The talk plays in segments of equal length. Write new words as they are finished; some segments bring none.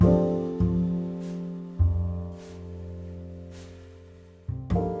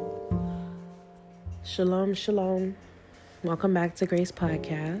Shalom, shalom. Welcome back to Grace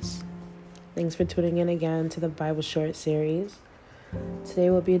Podcast. Thanks for tuning in again to the Bible Short Series. Today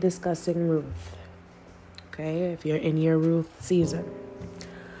we'll be discussing Ruth. Okay, if you're in your Ruth season.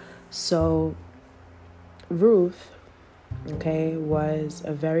 So, Ruth, was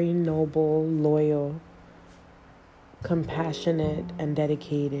a very noble, loyal, compassionate, and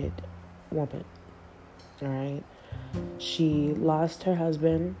dedicated woman. All right. She lost her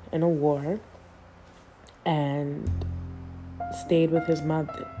husband in a war and stayed with his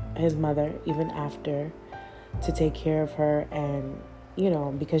mother even after to take care of her, and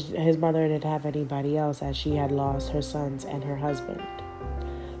because his mother didn't have anybody else, as she had lost her sons and her husband.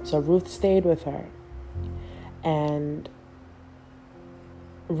 So Ruth stayed with her, and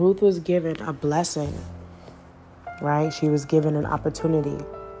Ruth was given a blessing, right? She was given an opportunity,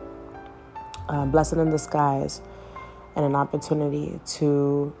 a blessing in disguise, and an opportunity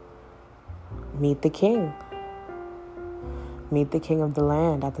to meet the king of the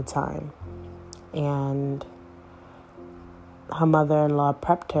land at the time. And her mother-in-law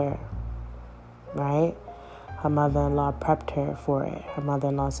prepped her, right? Her mother-in-law prepped her for it. Her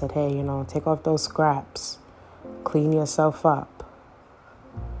mother-in-law said, hey, take off those scraps, clean yourself up,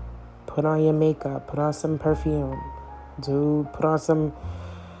 put on your makeup, put on some perfume, put on some,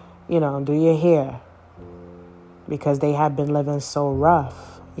 do your hair, because they had been living so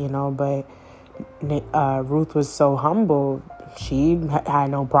rough, but Ruth was so humble. She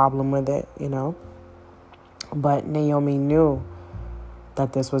had no problem with it, But Naomi knew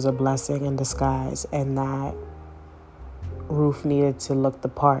that this was a blessing in disguise and that Ruth needed to look the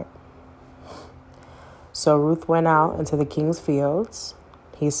part. So Ruth went out into the king's fields.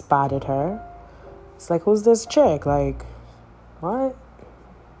 He spotted her. It's like, who's this chick? Like, what?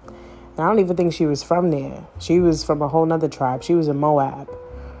 And I don't even think she was from there. She was from a whole nother tribe. She was in Moab.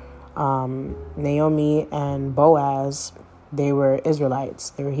 Naomi and Boaz, they were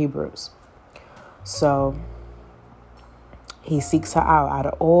Israelites. They were Hebrews. So he seeks her out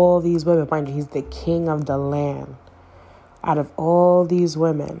of all these women. Mind you, he's the king of the land. Out of all these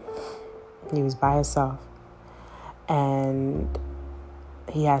women, he was by himself. And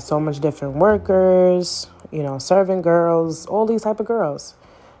he had so much different workers, servant girls, all these type of girls.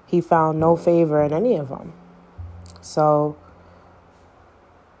 He found no favor in any of them. So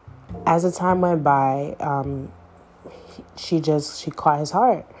as the time went by, she caught his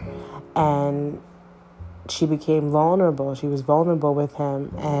heart, and she became vulnerable. She was vulnerable with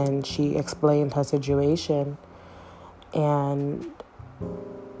him, and she explained her situation. And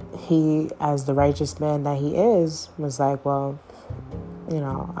he, as the righteous man that he is, was like, well,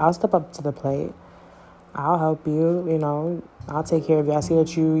 I'll step up to the plate. I'll help you, I'll take care of you. I see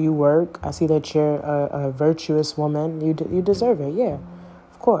that you work. I see that you're a virtuous woman. You deserve it, yeah,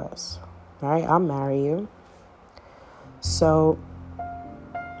 of course. All right, I'll marry you. So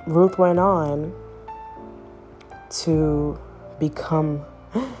Ruth went on to become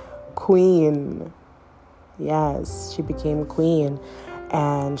queen. Yes, she became queen.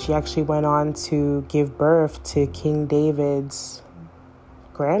 And she actually went on to give birth to King David's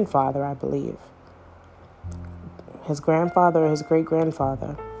grandfather, I believe. His grandfather or his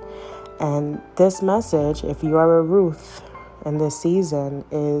great-grandfather. And this message, if you are a Ruth in this season,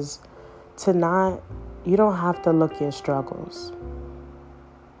 is to you don't have to look your struggles.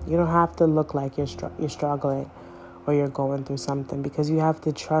 You don't have to look like you're struggling or you're going through something, because you have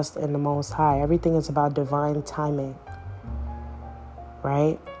to trust in the Most High. Everything is about divine timing,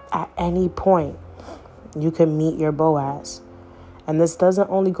 right? At any point, you can meet your Boaz. And this doesn't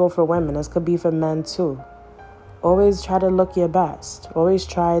only go for women. This could be for men too. Always try to look your best. Always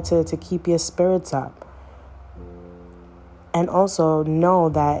try to keep your spirits up. And also know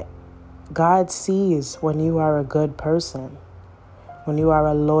that God sees when you are a good person, when you are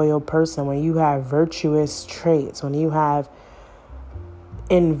a loyal person, when you have virtuous traits, when you have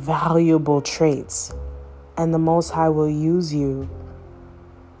invaluable traits. And the Most High will use you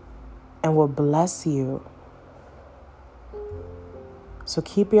and will bless you. So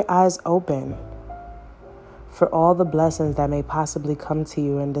keep your eyes open for all the blessings that may possibly come to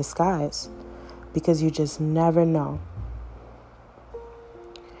you in disguise, because you just never know.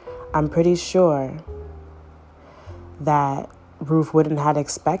 I'm pretty sure that Ruth wouldn't have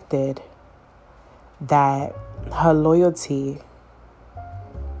expected that her loyalty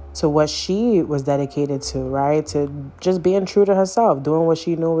to what she was dedicated to, right? To just being true to herself, doing what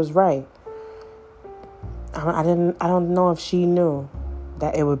she knew was right. I don't know if she knew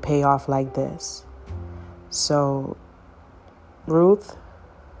that it would pay off like this. So, Ruth,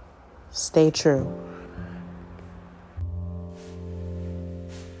 stay true.